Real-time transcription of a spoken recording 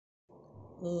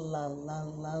La la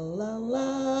la la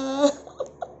la.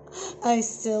 I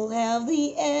still have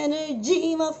the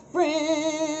energy, my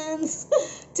friends,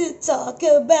 to talk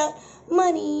about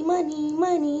money, money,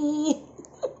 money.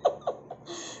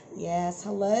 Yes,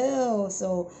 hello.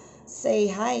 So say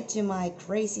hi to my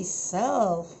crazy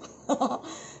self.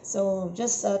 So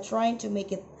just trying to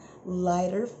make it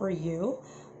lighter for you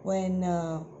when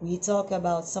we talk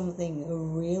about something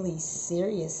really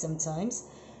serious sometimes.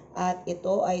 At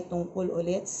ito ay tungkol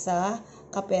ulit sa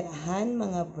kaperahan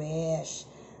mga besh.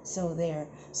 So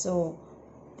there. So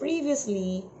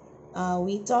previously,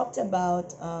 we talked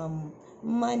about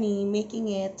money,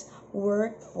 making it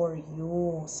work for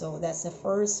you. So that's the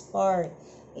first part.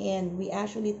 And we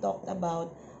actually talked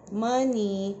about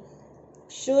money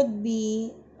should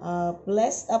be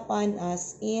blessed upon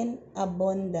us in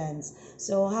abundance.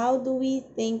 So how do we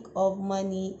think of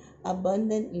money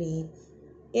abundantly?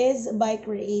 Is by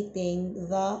creating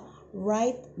the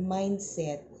right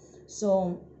mindset.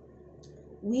 So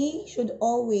we should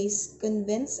always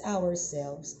convince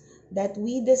ourselves that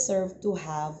we deserve to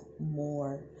have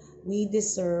more. We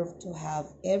deserve to have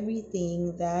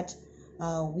everything that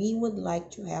we would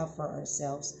like to have for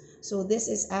ourselves. So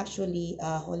this is actually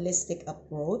a holistic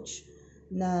approach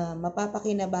na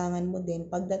mapapakinabangan mo din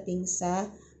pagdating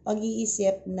sa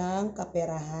pag-iisip ng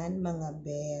kaperahan mga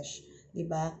besh. 'Di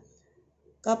ba?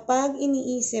 Kapag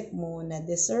iniisip mo na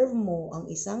deserve mo ang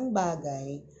isang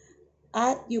bagay,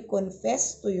 at you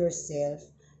confess to yourself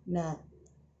na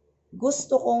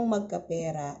gusto kong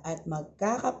magkapera at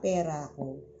magkakapera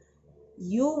ako,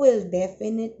 you will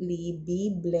definitely be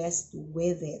blessed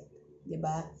with it. 'Di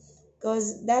ba?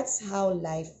 Because that's how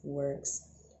life works.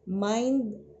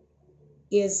 Mind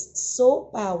is so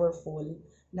powerful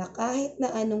na kahit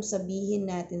na anong sabihin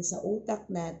natin sa utak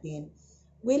natin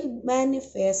will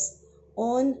manifest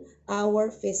on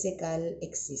our physical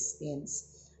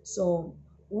existence. So,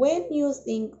 when you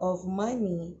think of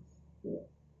money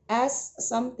as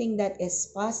something that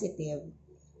is positive,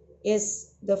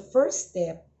 is the first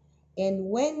step.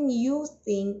 And when you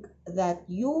think that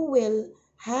you will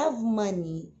have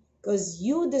money because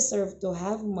you deserve to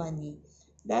have money,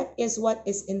 that is what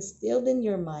is instilled in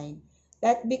your mind.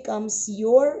 That becomes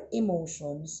your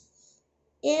emotions.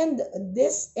 And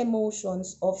these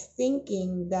emotions of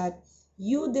thinking that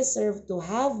you deserve to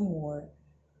have more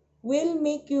will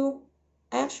make you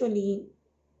actually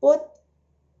put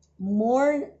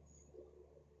more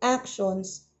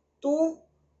actions to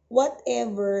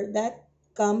whatever that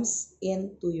comes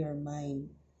into your mind.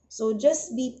 So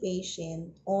just be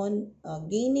patient on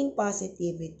gaining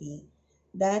positivity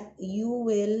that you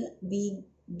will be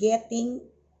getting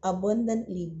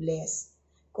abundantly blessed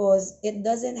because it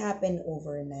doesn't happen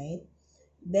overnight.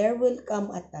 There will come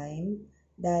a time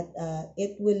that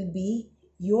it will be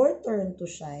your turn to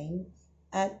shine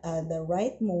at the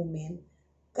right moment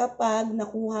kapag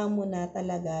nakuha mo na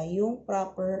talaga yung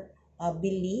proper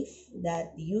belief that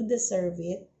you deserve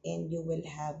it and you will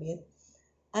have it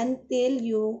until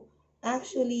you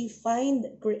actually find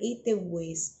creative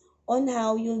ways on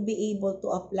how you'll be able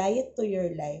to apply it to your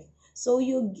life so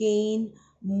you gain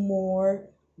more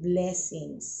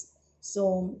blessings.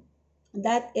 So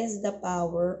that is the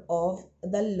power of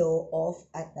the law of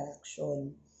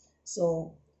attraction.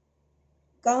 So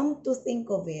come to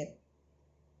think of it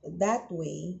that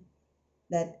way,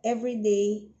 that every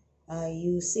day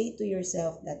you say to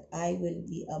yourself that I will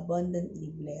be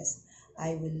abundantly blessed.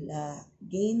 I will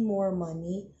gain more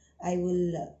money. I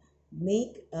will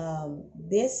make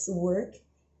this work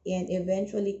and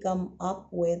eventually come up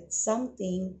with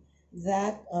something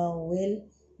that will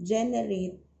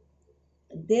generate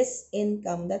this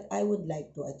income that I would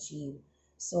like to achieve.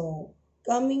 So,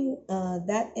 coming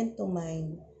that into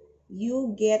mind,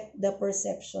 you get the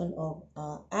perception of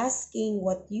asking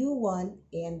what you want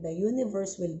and the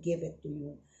universe will give it to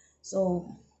you.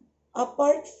 So,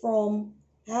 apart from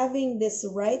having this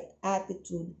right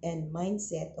attitude and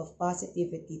mindset of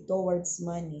positivity towards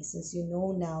money, since you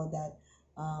know now that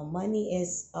money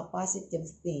is a positive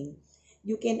thing,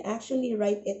 you can actually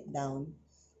write it down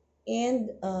and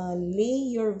lay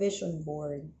your vision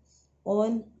board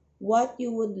on what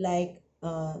you would like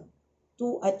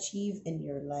to achieve in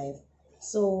your life.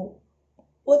 So,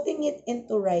 putting it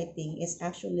into writing is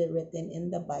actually written in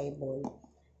the Bible.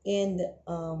 And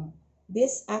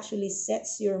this actually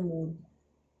sets your mood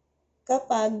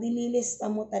kapag nililista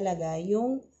mo talaga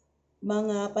yung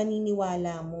mga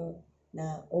paniniwala mo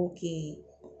na, okay,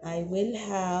 I will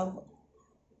have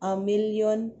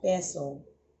 1,000,000 peso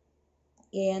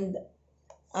and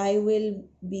I will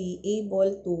be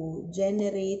able to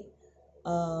generate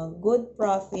good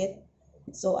profit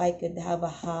so I could have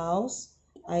a house,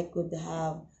 I could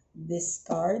have this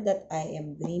car that I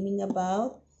am dreaming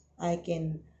about. I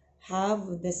can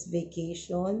have this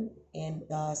vacation and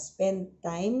spend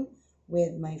time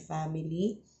with my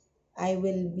family. I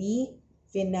will be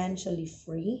financially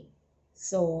free,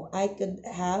 so I could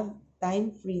have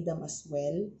time freedom as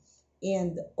well.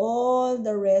 And all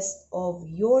the rest of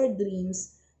your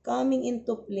dreams coming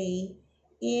into play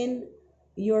in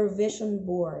your vision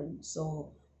board.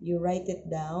 So you write it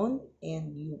down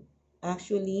and you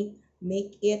actually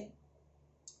make it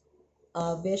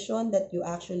a vision that you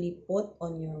actually put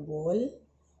on your wall,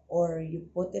 or you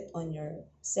put it on your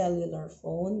cellular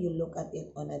phone. You look at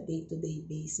it on a day-to-day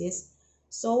basis,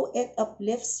 so it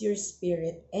uplifts your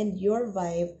spirit and your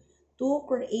vibe to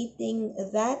creating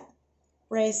that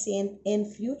present and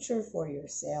future for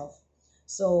yourself.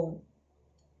 So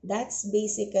that's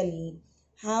basically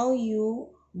how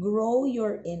you grow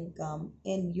your income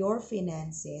and your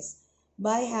finances,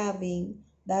 by having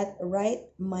that right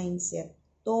mindset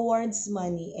towards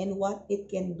money and what it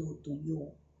can do to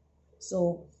you.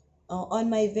 So, on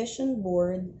my vision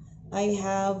board, I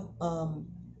have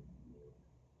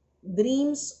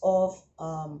dreams of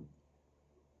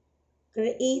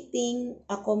creating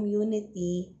a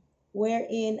community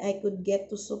wherein I could get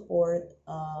to support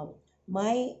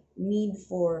my need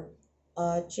for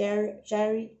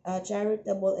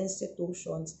charitable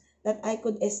institutions that I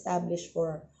could establish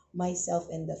for myself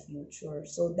in the future.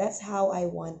 So that's how I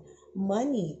want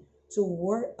money to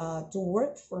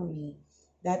work for me.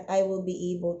 That I will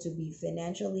be able to be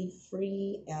financially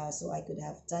free, so I could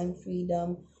have time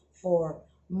freedom for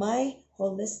my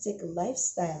holistic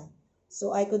lifestyle,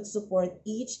 so I could support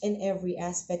each and every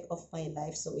aspect of my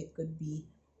life, so it could be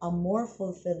a more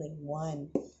fulfilling one.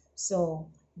 So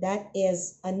that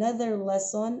is another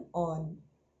lesson on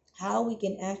how we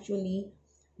can actually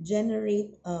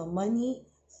generate money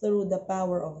through the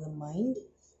power of the mind.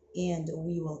 And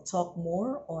we will talk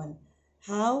more on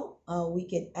how we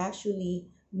can actually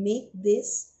make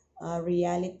this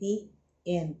reality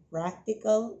in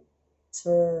practical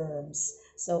terms.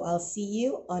 So I'll see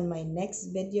you on my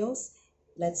next videos.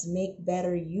 Let's make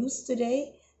better use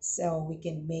today so we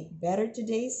can make better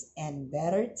todays and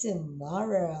better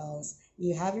tomorrows.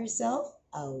 You have yourself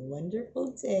a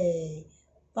wonderful day.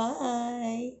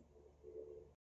 Bye.